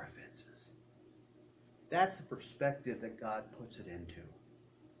 Here's your offenses. That's the perspective that God puts it into.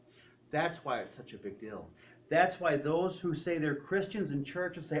 That's why it's such a big deal. That's why those who say they're Christians in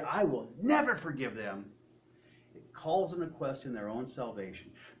church and say, I will never forgive them, it calls into question their own salvation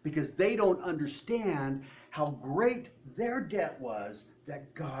because they don't understand how great their debt was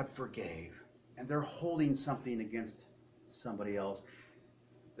that God forgave. And they're holding something against somebody else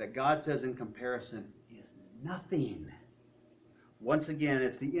that God says in comparison is nothing. Once again,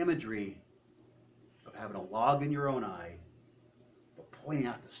 it's the imagery of having a log in your own eye, but pointing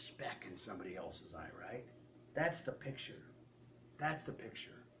out the speck in somebody else's eye, right? That's the picture. That's the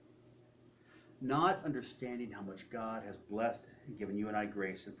picture. Not understanding how much God has blessed and given you and I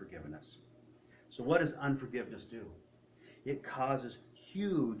grace and forgiven us. So what does unforgiveness do? It causes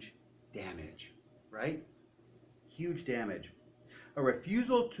huge damage, right? Huge damage. A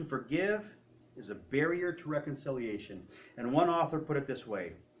refusal to forgive is a barrier to reconciliation. And one author put it this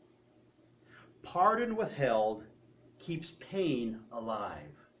way: pardon withheld keeps pain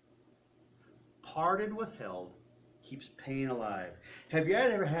alive. Pardon withheld keeps pain alive. Have you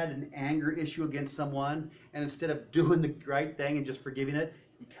ever had an anger issue against someone, and instead of doing the right thing and just forgiving it,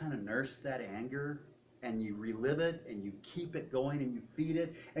 you kind of nurse that anger and you relive it and you keep it going and you feed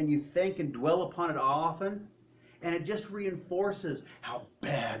it and you think and dwell upon it often? And it just reinforces how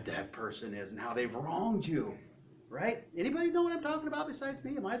bad that person is and how they've wronged you, right? Anybody know what I'm talking about besides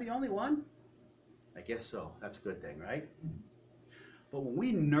me? Am I the only one? I guess so. That's a good thing, right? But when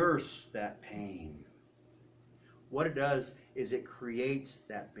we nurse that pain, what it does is it creates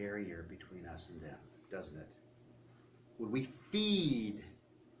that barrier between us and them, doesn't it? When we feed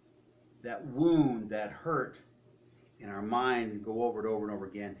that wound, that hurt in our mind and go over it over and over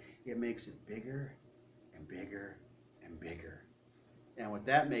again, it makes it bigger and bigger and bigger. And what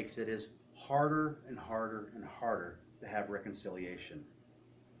that makes it is harder and harder and harder to have reconciliation.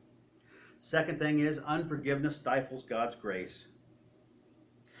 Second thing is unforgiveness stifles God's grace.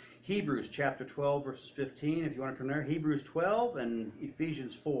 Hebrews chapter 12 verses 15, if you want to turn there, Hebrews 12 and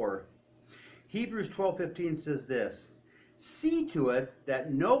Ephesians 4. Hebrews 12:15 says this: see to it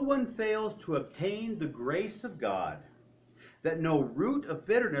that no one fails to obtain the grace of God, that no root of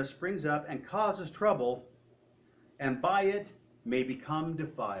bitterness springs up and causes trouble, and by it may become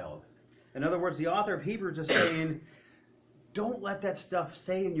defiled. In other words, the author of Hebrews is saying, don't let that stuff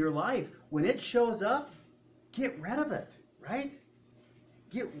stay in your life. When it shows up, get rid of it, right?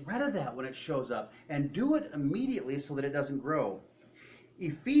 Get rid of that when it shows up and do it immediately so that it doesn't grow.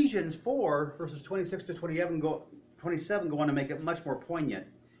 Ephesians 4 verses 26 to 27 go on to make it much more poignant.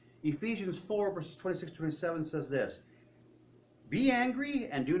 Ephesians 4 verses 26 to 27 says this: be angry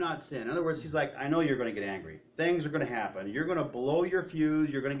and do not sin. In other words, he's like, I know you're going to get angry. Things are going to happen. You're going to blow your fuse.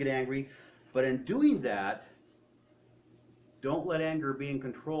 You're going to get angry. But in doing that, don't let anger be in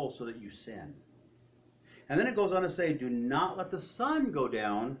control so that you sin. And then it goes on to say, do not let the sun go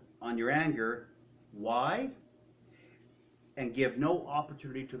down on your anger. Why? And give no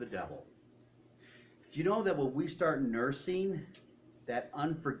opportunity to the devil. Do you know that when we start nursing that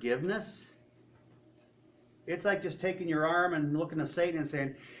unforgiveness, it's like just taking your arm and looking to Satan and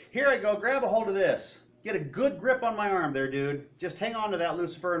saying, here I go, grab a hold of this. Get a good grip on my arm there, dude. Just hang on to that,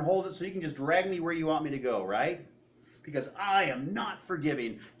 Lucifer, and hold it so you can just drag me where you want me to go, right? Because I am not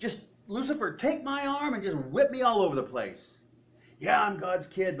forgiving. Just, Lucifer, take my arm and just whip me all over the place. Yeah, I'm God's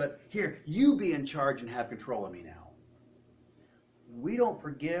kid, but here, you be in charge and have control of me now. We don't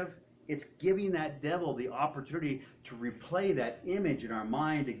forgive. It's giving that devil the opportunity to replay that image in our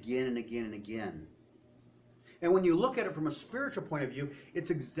mind again and again and again. And when you look at it from a spiritual point of view,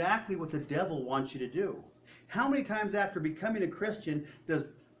 it's exactly what the devil wants you to do. How many times after becoming a Christian does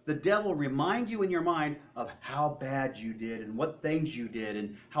the devil remind you in your mind of how bad you did and what things you did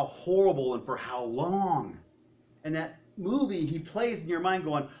and how horrible and for how long? And that movie he plays in your mind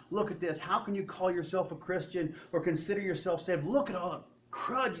going, look at this. How can you call yourself a Christian or consider yourself saved? Look at all the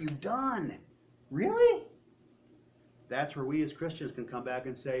crud you've done. Really? that's where we as Christians can come back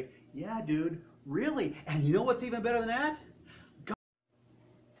and say, yeah, dude, really? And you know what's even better than that? God,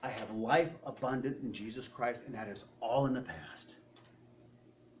 I have life abundant in Jesus Christ, and that is all in the past.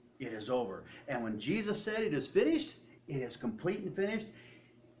 It is over. And when Jesus said it is finished, it is complete and finished,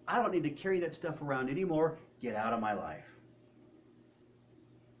 I don't need to carry that stuff around anymore. Get out of my life.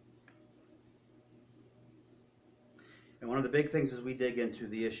 And one of the big things as we dig into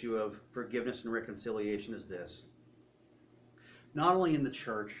the issue of forgiveness and reconciliation is this. Not only in the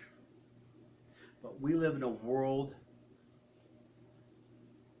church, but we live in a world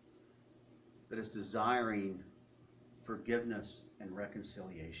that is desiring forgiveness and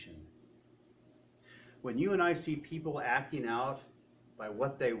reconciliation. When you and I see people acting out by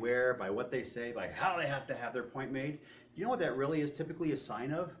what they wear, by what they say, by how they have to have their point made, you know what that really is typically a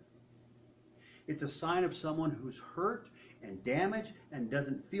sign of? It's a sign of someone who's hurt and damaged and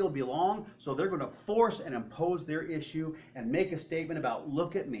doesn't feel belong, so they're going to force and impose their issue and make a statement about,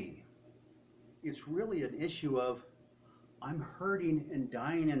 look at me. It's really an issue of, I'm hurting and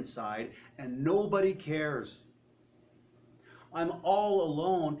dying inside and nobody cares. I'm all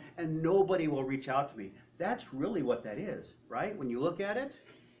alone and nobody will reach out to me. That's really what that is, right? When you look at it,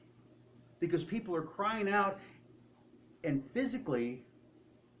 because people are crying out and physically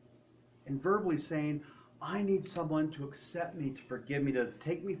and verbally saying, I need someone to accept me, to forgive me, to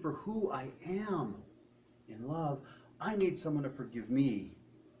take me for who I am in love. I need someone to forgive me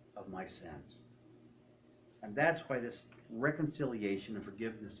of my sins. And that's why this reconciliation and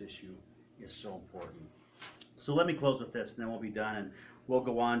forgiveness issue is so important. So let me close with this, and then we'll be done, and we'll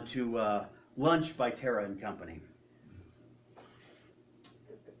go on to Lunch by Tara and Company.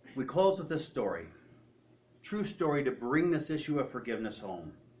 We close with this story. True story to bring this issue of forgiveness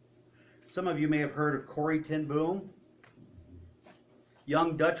home. Some of you may have heard of Corrie ten Boom,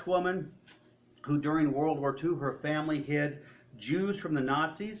 young Dutch woman who during World War II, her family hid Jews from the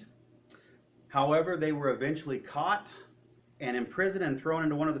Nazis. However, they were eventually caught and imprisoned and thrown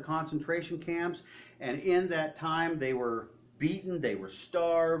into one of the concentration camps. And in that time, they were beaten, they were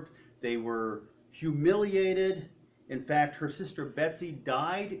starved, they were humiliated. In fact, her sister Betsy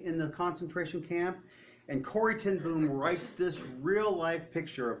died in the concentration camp. And Corrie ten Boom writes this real-life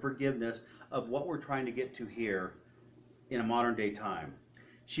picture of forgiveness of what we're trying to get to here in a modern-day time.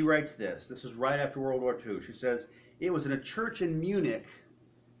 She writes this. This is right after World War II. She says, it was in a church in Munich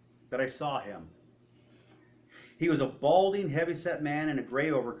that I saw him. He was a balding, heavy-set man in a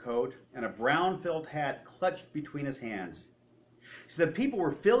gray overcoat and a brown felt hat clutched between his hands. She said people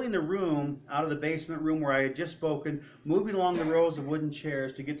were filling the room out of the basement room where I had just spoken, moving along the rows of wooden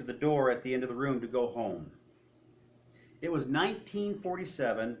chairs to get to the door at the end of the room to go home. It was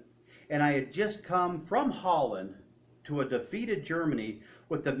 1947, and I had just come from Holland to a defeated Germany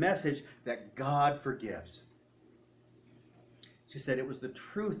with the message that God forgives. She said it was the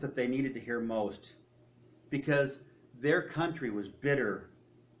truth that they needed to hear most, because their country was bitter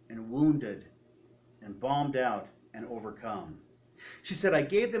and wounded and bombed out and overcome. She said, I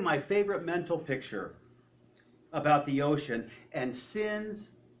gave them my favorite mental picture about the ocean and sins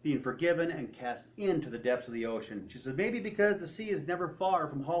being forgiven and cast into the depths of the ocean. She said, maybe because the sea is never far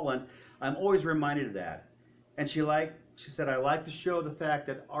from Holland, I'm always reminded of that. And she said, I like to show the fact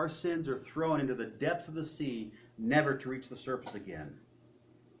that our sins are thrown into the depths of the sea, never to reach the surface again.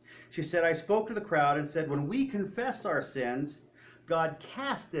 She said, I spoke to the crowd and said, when we confess our sins, God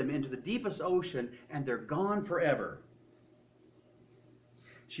casts them into the deepest ocean and they're gone forever.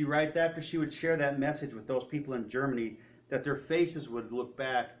 She writes after she would share that message with those people in Germany that their faces would look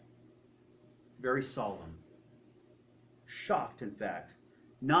back very solemn, shocked in fact,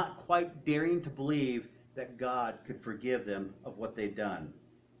 not quite daring to believe that God could forgive them of what they'd done.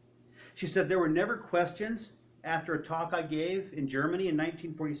 She said there were never questions after a talk I gave in Germany in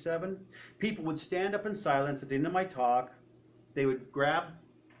 1947. People would stand up in silence at the end of my talk. They would grab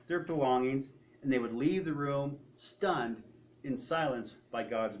their belongings and they would leave the room stunned in silence by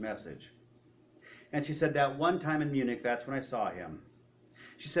God's message. And she said that one time in Munich, that's when I saw him.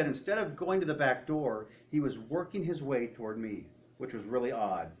 She said instead of going to the back door, he was working his way toward me, which was really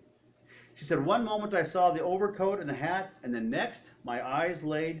odd. She said one moment I saw the overcoat and the hat, and the next my eyes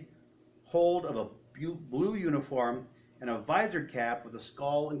laid hold of a blue uniform and a visored cap with a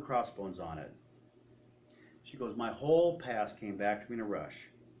skull and crossbones on it. She goes, my whole past came back to me in a rush.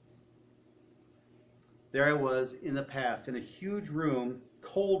 There I was in the past in a huge room,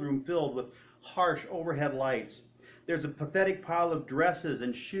 cold room filled with harsh overhead lights. There's a pathetic pile of dresses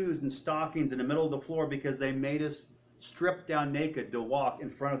and shoes and stockings in the middle of the floor because they made us strip down naked to walk in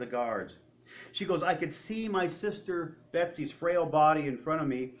front of the guards. She goes, I could see my sister Betsy's frail body in front of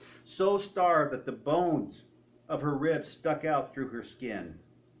me, so starved that the bones of her ribs stuck out through her skin.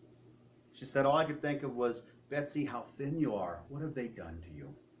 She said, all I could think of was, Betsy, how thin you are. What have they done to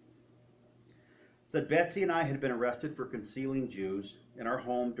you? Said Betsy and I had been arrested for concealing Jews in our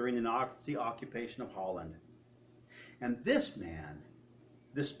home during the Nazi occupation of Holland. And this man,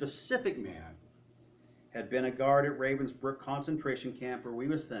 this specific man, had been a guard at Ravensbrück concentration camp where we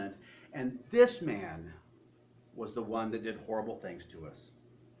were sent, and this man was the one that did horrible things to us.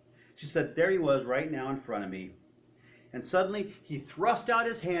 She said, there he was right now in front of me, and suddenly he thrust out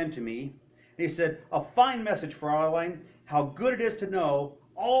his hand to me, and he said, a fine message, Fraulein, how good it is to know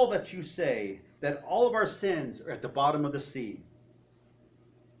all that you say, that all of our sins are at the bottom of the sea.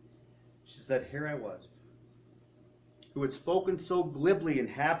 She said, here I was, who had spoken so glibly and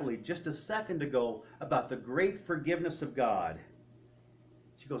happily just a second ago about the great forgiveness of God.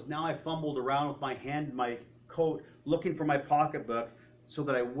 She goes, now I fumbled around with my hand in my coat, looking for my pocketbook so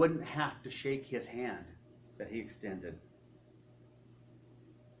that I wouldn't have to shake his hand that he extended.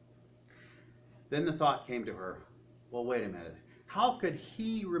 Then the thought came to her, well, wait a minute. How could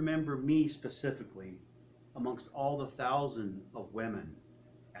he remember me specifically amongst all the thousands of women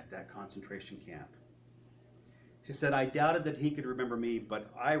at that concentration camp? She said, I doubted that he could remember me, but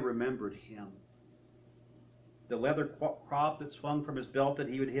I remembered him. The leather crop that swung from his belt that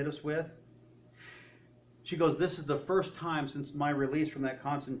he would hit us with. She goes, this is the first time since my release from that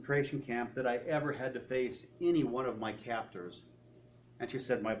concentration camp that I ever had to face any one of my captors. And she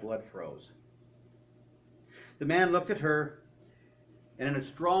said, my blood froze. The man looked at her, and in a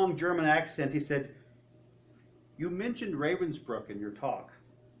strong German accent, he said, you mentioned Ravensbrück in your talk.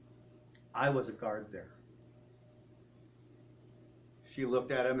 I was a guard there. She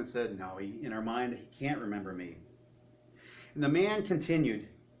looked at him and said, no, in her mind, he can't remember me. And the man continued.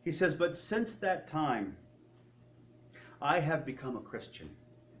 He says, but since that time, I have become a Christian.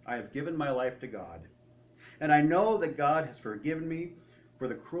 I have given my life to God. And I know that God has forgiven me for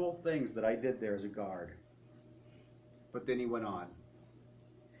the cruel things that I did there as a guard. But then he went on.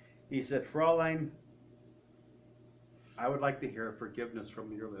 He said, Fraulein, I would like to hear forgiveness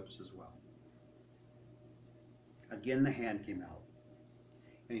from your lips as well. Again, the hand came out.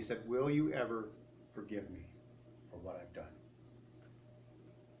 And he said, will you ever forgive me for what I've done?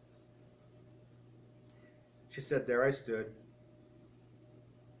 She said, there I stood,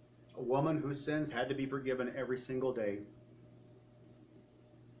 a woman whose sins had to be forgiven every single day.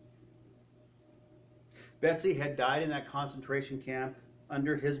 Betsy had died in that concentration camp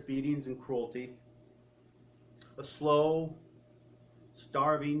under his beatings and cruelty. A slow,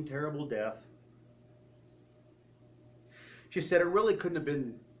 starving, terrible death. She said it really couldn't have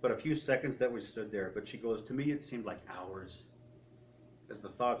been but a few seconds that we stood there, but she goes, to me it seemed like hours as the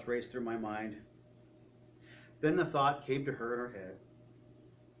thoughts raced through my mind. Then the thought came to her in her head.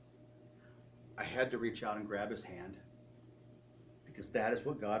 I had to reach out and grab his hand because that is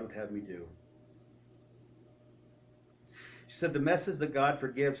what God would have me do. She said the message that God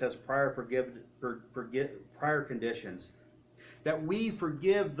forgives has prior conditions. That we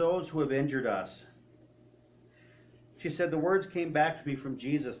forgive those who have injured us. She said the words came back to me from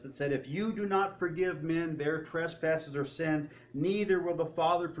Jesus that said, if you do not forgive men their trespasses or sins, neither will the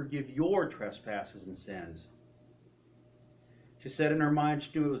Father forgive your trespasses and sins. She said in her mind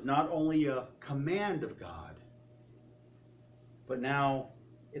she knew it was not only a command of God, but now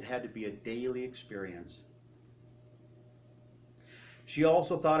it had to be a daily experience. She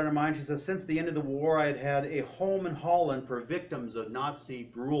also thought in her mind, she says, since the end of the war I had had a home in Holland for victims of Nazi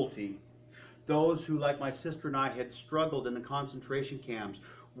cruelty. Those who, like my sister and I, had struggled in the concentration camps,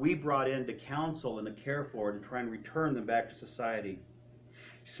 we brought in to counsel and to care for, to try and return them back to society.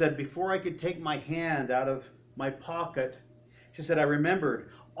 She said, before I could take my hand out of my pocket, she said, I remembered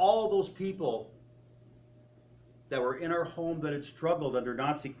all those people that were in our home that had struggled under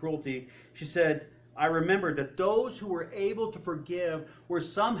Nazi cruelty. She said, I remembered that those who were able to forgive were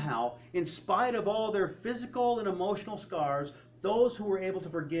somehow, in spite of all their physical and emotional scars, those who were able to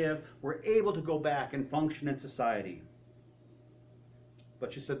forgive were able to go back and function in society.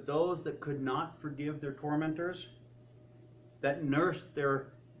 But she said those that could not forgive their tormentors, that nursed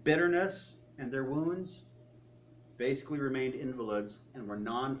their bitterness and their wounds, basically remained invalids and were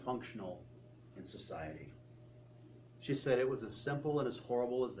non-functional in society. She said it was as simple and as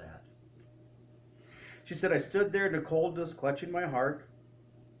horrible as that. She said, I stood there in the coldness, clutching my heart,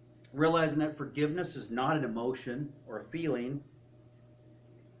 realizing that forgiveness is not an emotion or a feeling.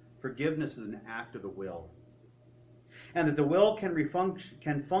 Forgiveness is an act of the will. And that the will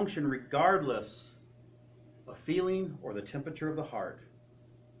can function regardless of feeling or the temperature of the heart.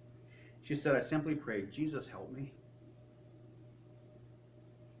 She said, I simply prayed, Jesus, help me.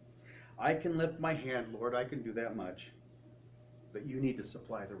 I can lift my hand, Lord, I can do that much, but you need to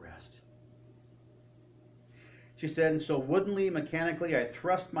supply the rest. She said, and so woodenly, mechanically, I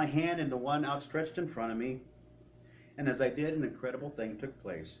thrust my hand into the one outstretched in front of me, and as I did, an incredible thing took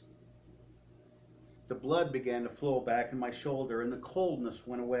place. The blood began to flow back in my shoulder, and the coldness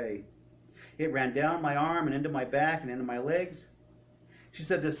went away. It ran down my arm and into my back and into my legs. She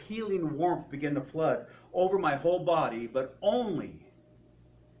said this healing warmth began to flood over my whole body, but only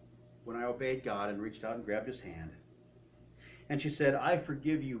when I obeyed God and reached out and grabbed his hand. And she said, I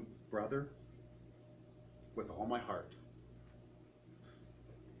forgive you, brother, with all my heart.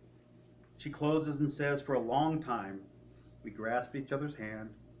 She closes and says, for a long time, we grasped each other's hand.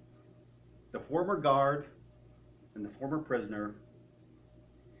 The former guard and the former prisoner.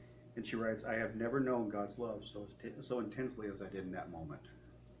 And she writes, I have never known God's love so intensely as I did in that moment.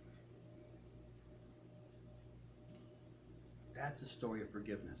 That's a story of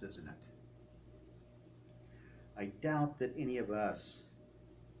forgiveness, isn't it? I doubt that any of us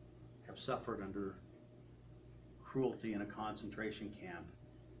have suffered under cruelty in a concentration camp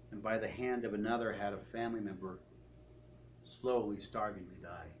and by the hand of another had a family member slowly starving to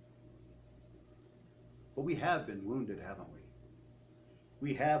die. But we have been wounded, haven't we?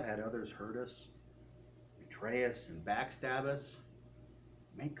 We have had others hurt us, betray us, and backstab us,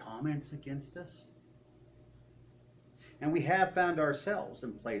 make comments against us. And we have found ourselves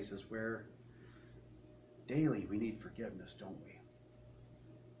in places where daily we need forgiveness, don't we?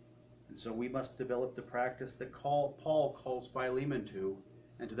 And so we must develop the practice that Paul calls Philemon to,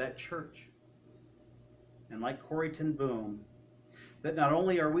 and to that church. And like Corrie ten Boom, that not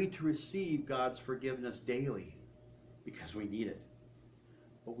only are we to receive God's forgiveness daily, because we need it,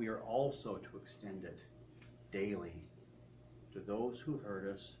 but we are also to extend it daily to those who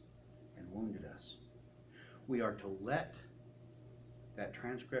hurt us and wounded us. We are to let that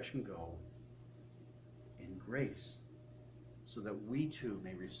transgression go in grace so that we too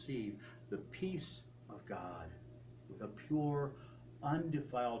may receive the peace of God with a pure,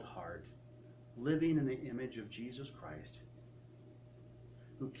 undefiled heart, living in the image of Jesus Christ,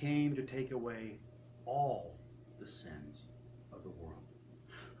 who came to take away all the sins of the world,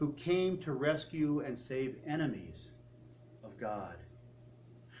 who came to rescue and save enemies of God,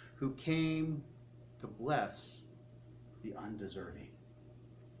 who came to bless the undeserving.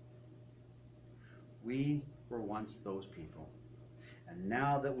 We were once those people, and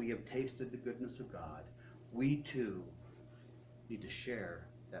now that we have tasted the goodness of God, we too need to share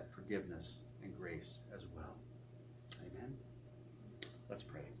that forgiveness and grace as well. Amen. Let's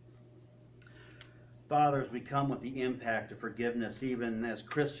pray. Father, as we come with the impact of forgiveness, even as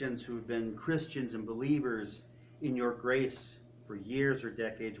Christians who have been Christians and believers in your grace for years or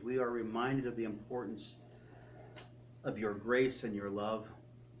decades, we are reminded of the importance of your grace and your love,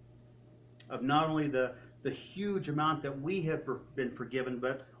 of not only the huge amount that we have been forgiven,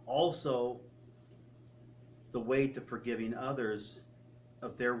 but also the way to forgiving others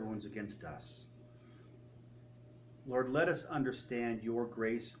of their wounds against us. Lord, let us understand your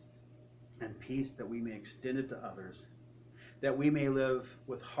grace and peace that we may extend it to others, that we may live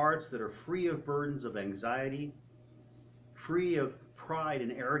with hearts that are free of burdens of anxiety, free of pride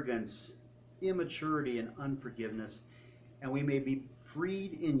and arrogance, immaturity and unforgiveness, and we may be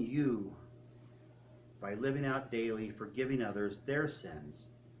freed in you by living out daily, forgiving others their sins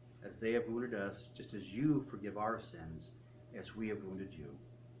as they have wounded us, just as you forgive our sins as we have wounded you.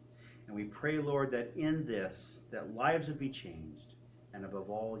 And we pray, Lord, that in this, that lives would be changed, and above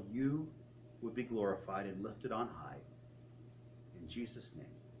all, you would be glorified and lifted on high. In Jesus' name.